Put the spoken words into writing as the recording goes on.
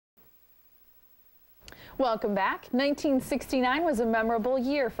Welcome back. 1969 was a memorable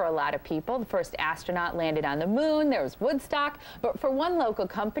year for a lot of people. The first astronaut landed on the moon, there was Woodstock, but for one local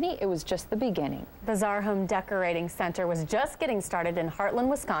company, it was just the beginning. Bazaar Home Decorating Center was just getting started in Heartland,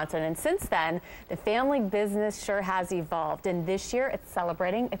 Wisconsin, and since then, the family business sure has evolved, and this year it's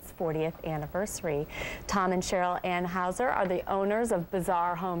celebrating its 40th anniversary. Tom and Cheryl Anhauser are the owners of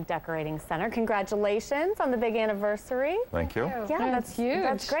Bazaar Home Decorating Center. Congratulations on the big anniversary. Thank you. Yeah, that's huge.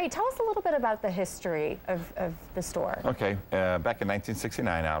 That's great. Tell us a little bit about the history of the store. Okay, back in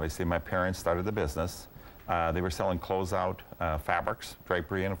 1969, obviously, my parents started the business. They were selling closeout fabrics,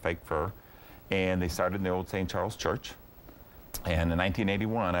 drapery, and fake fur, and they started in the old St. Charles Church. And in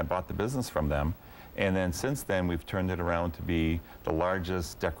 1981, I bought the business from them. And then since then, we've turned it around to be the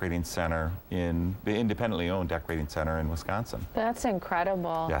largest decorating center in the independently owned decorating center in Wisconsin. That's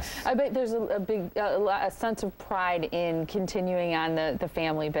incredible. Yes. I bet there's a sense of pride in continuing on the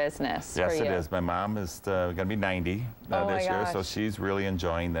family business. Yes, for you. it is. My mom is going to be 90 this year, so she's really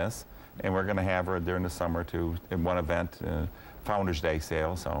enjoying this. And we're going to have her during the summer in one event, Founders Day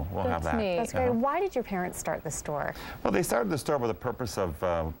sale, so we'll have that. Neat. That's great. Why did your parents start the store? Well, they started the store with the purpose of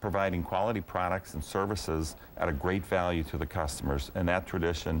providing quality products and services at a great value to the customers, and that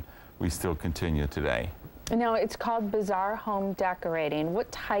tradition we still continue today. Now, it's called Bazaar Home Decorating.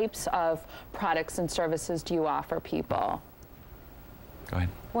 What types of products and services do you offer people? Go ahead.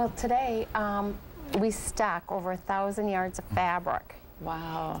 Well, today we stock over 1,000 yards of fabric.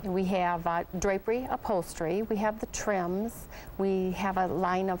 Wow. We have drapery, upholstery, we have the trims, we have a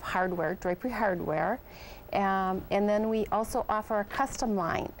line of hardware, drapery hardware, and then we also offer a custom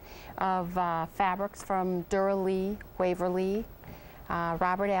line of fabrics from Dura-Lee, Waverly,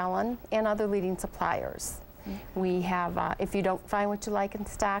 Robert Allen, and other leading suppliers. We have, if you don't find what you like in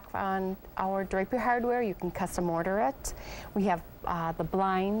stock on our drapery hardware, you can custom order it. We have the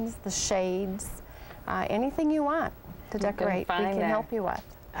blinds, the shades, anything you want to decorate, we can help you with.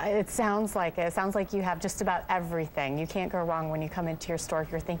 It sounds like it. It sounds like you have just about everything. You can't go wrong when you come into your store if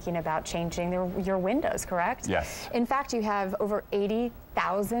you're thinking about changing your windows, correct? Yes. In fact, you have over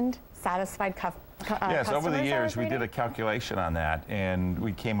 80,000 satisfied customers. Yes, over the years we did a calculation on that, and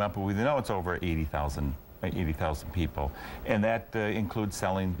we came up with, we know it's over 80,000 people, and that includes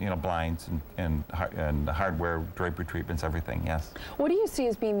selling, blinds and hardware, drapery treatments, everything. Yes. What do you see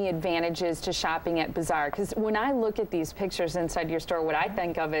as being the advantages to shopping at Bazaar? Because when I look at these pictures inside your store, what I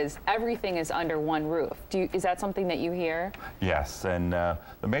think of is everything is under one roof. Is that something that you hear? Yes, and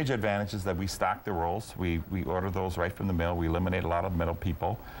the major advantage is that we stock the rolls. We order those right from the mill. We eliminate a lot of middle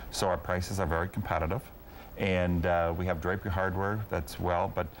people, so our prices are very competitive. And we have drapery hardware that's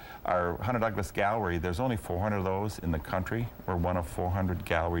but our Hunter Douglas gallery, there's only 400 of those in the country. We're one of 400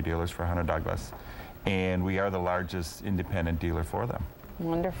 gallery dealers for Hunter Douglas, and we are the largest independent dealer for them.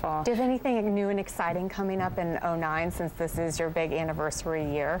 Wonderful. Do you have anything new and exciting coming up in '09 since this is your big anniversary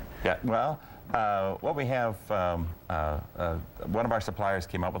year? Yeah, well, what we have, one of our suppliers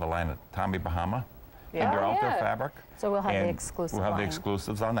came up with a line of Tommy Bahama under outdoor fabric. So we'll have the exclusive We'll have the line.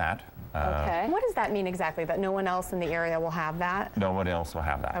 exclusives on that. Okay. What does that mean exactly, that no one else in the area will have that? No one else will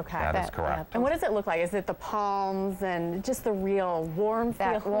have that. Okay. That is correct. And what does it look like? Is it the palms and just the real warm feel?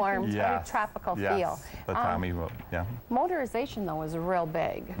 That warm, very Yes. tropical Yes. feel. The Tommy, yeah. Motorization, though, is real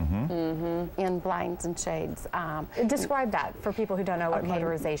big in blinds and shades. Describe that for people who don't know what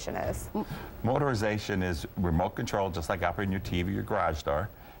motorization is. Motorization is remote control, just like operating your TV, your garage door.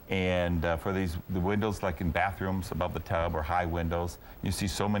 And for the windows, like in bathrooms above the tub or high windows, you see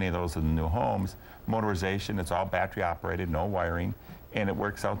so many of those in the new homes. Motorization, it's all battery operated, no wiring, and it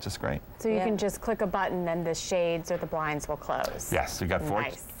works out just great. So you can just click a button and the shades or the blinds will close. Yes, you got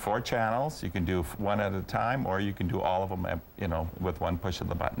four channels. You can do one at a time, or you can do all of them, with one push of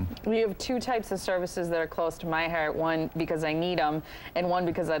the button. We have two types of services that are close to my heart. One because I need them, and one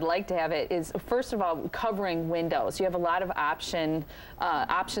because I'd like to have it. Is first of all covering windows. You have a lot of options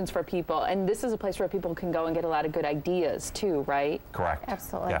for people, and this is a place where people can go and get a lot of good ideas too, right? Correct.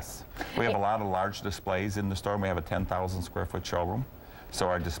 Absolutely. Yes. We have a lot of large displays in the store. We have a 10,000 square foot showroom. So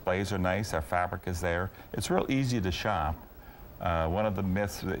our displays are nice, our fabric is there. It's real easy to shop. One of the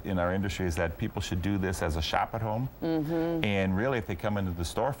myths in our industry is that people should do this as a shop at home. And really, if they come into the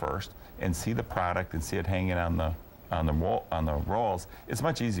store first and see the product and see it hanging on the rolls, it's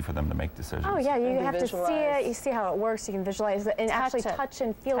much easier for them to make decisions. Oh yeah, you have to see it, you see how it works, you can visualize it, and actually touch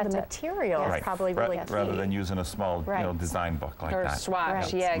and feel the material is probably really key. Rather than using a small design book like or that.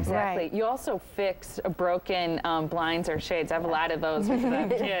 swatch, yeah, exactly. You also fix broken blinds or shades. I have a lot of those because I have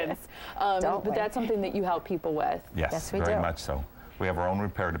kids. But that's something that you help people with. Yes, very much so. We have our own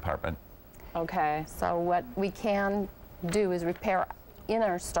repair department. Okay. So what we can do is repair in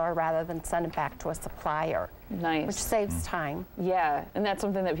our store rather than send it back to a supplier. Nice. Which saves time. Yeah, and that's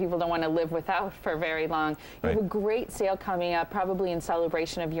something that people don't want to live without for very long. You have a great sale coming up, probably in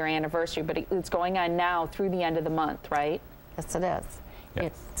celebration of your anniversary, but it's going on now through the end of the month, right? Yes, it is. Yes.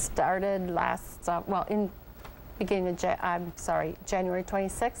 It started in beginning of January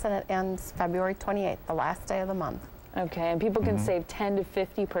 26th, and it ends February 28th, the last day of the month. Okay, and people can save 10 to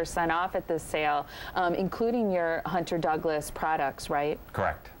 50% off at this sale, including your Hunter Douglas products, right?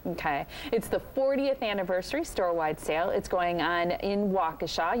 Correct. Okay. It's the 40th anniversary store-wide sale. It's going on in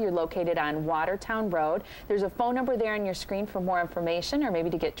Waukesha. You're located on Watertown Road. There's a phone number there on your screen for more information or maybe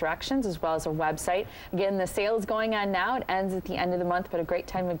to get directions, as well as a website. Again, the sale is going on now. It ends at the end of the month, but a great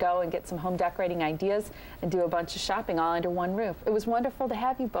time to go and get some home decorating ideas and do a bunch of shopping all under one roof. It was wonderful to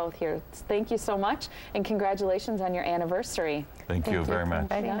have you both here. Thank you so much, and congratulations on your anniversary. Thank you very much.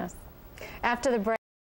 For inviting us. After the break.